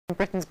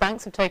Britain's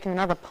banks have taken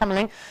another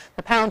pummelling.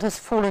 The pound has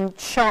fallen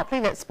sharply.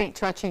 Let's speak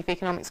to our chief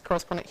economics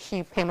correspondent,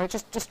 Hugh Pym. We'll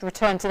just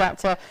return to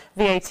that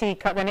VAT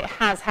cut. Then it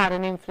has had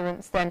an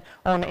influence then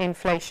on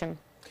inflation.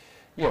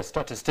 Yes,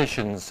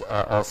 statisticians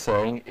are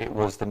saying it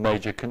was the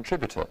major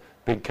contributor.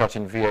 Big cut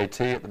in VAT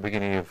at the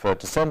beginning of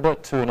December,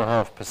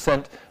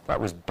 2.5%.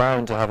 That was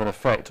bound to have an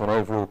effect on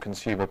overall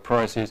consumer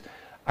prices,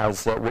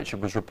 as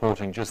Richard was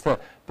reporting just there.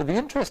 But the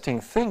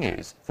interesting thing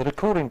is that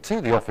according to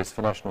the Office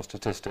for National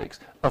Statistics,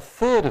 a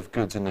third of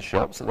goods in the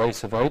shops that they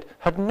surveyed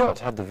had not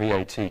had the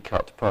VAT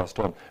cut passed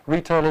on.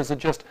 Retailers had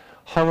just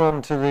hung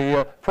on to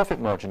the profit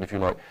margin, if you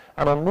like.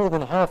 And on more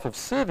than half of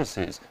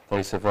services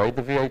they surveyed,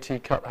 the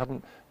VAT cut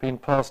hadn't been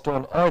passed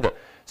on either.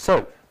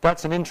 So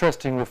that's an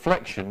interesting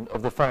reflection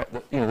of the fact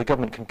that, the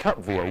government can cut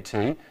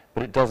VAT,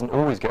 but it doesn't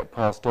always get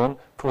passed on.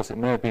 Of course, it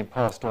may have been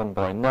passed on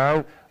by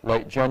now,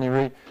 late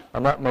January,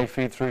 and that may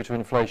feed through to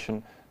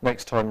inflation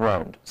next time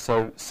round.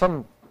 So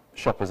some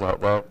shoppers out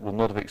there will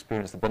not have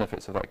experienced the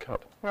benefits of that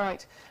cut.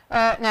 Right.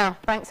 Now,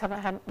 banks haven't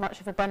had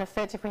much of a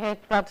benefit. If we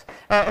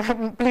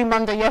had Blue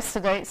Monday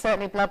yesterday, it's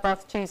certainly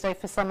Bloodbath Tuesday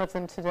for some of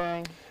them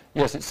today.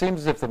 Yes, it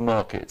seems as if the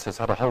market has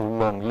had a whole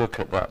long look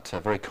at that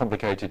very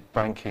complicated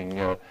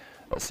banking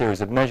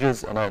series of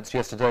measures announced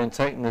yesterday and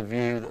taken the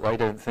view that they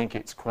don't think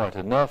it's quite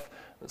enough,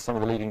 that some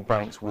of the leading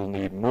banks will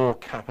need more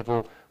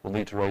capital, will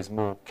need to raise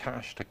more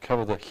cash to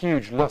cover the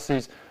huge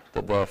losses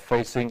that they're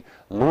facing.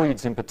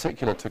 Lloyds in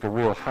particular took a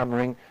real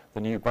hammering.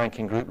 The new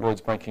banking group, Lloyds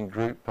Banking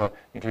Group,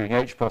 including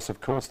HBOS, of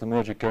course, the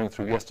merger going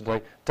through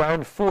yesterday,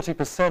 down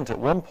 40% at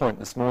one point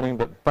this morning,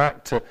 but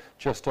back to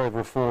just over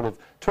a fall of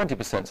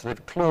 20%. So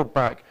they've clawed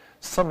back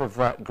some of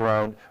that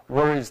ground.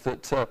 Worries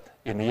that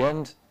in the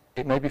end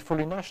it may be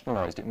fully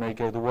nationalised. It may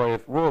go the way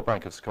of Royal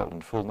Bank of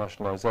Scotland, full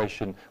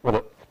nationalisation,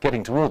 well,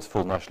 getting towards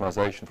full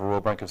nationalisation for Royal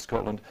Bank of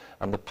Scotland,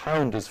 and the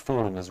pound has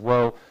fallen as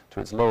well to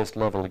its lowest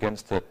level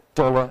against the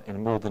dollar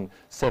in more than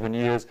 7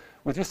 years,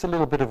 with just a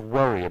little bit of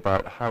worry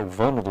about how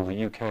vulnerable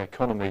the UK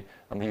economy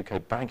and the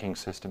UK banking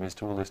system is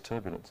to all this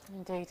turbulence.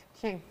 Indeed.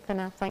 Hugh, for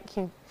now, thank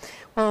you.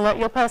 Well,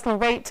 your personal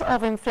rate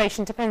of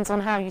inflation depends on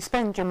how you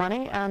spend your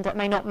money, and it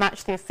may not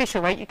match the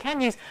official rate. You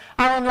can use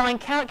our online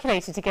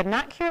calculator to get an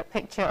accurate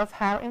picture of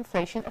how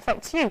inflation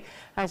affects you.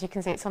 As you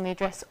can see, it's on the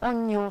address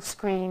on your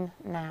screen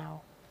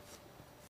now.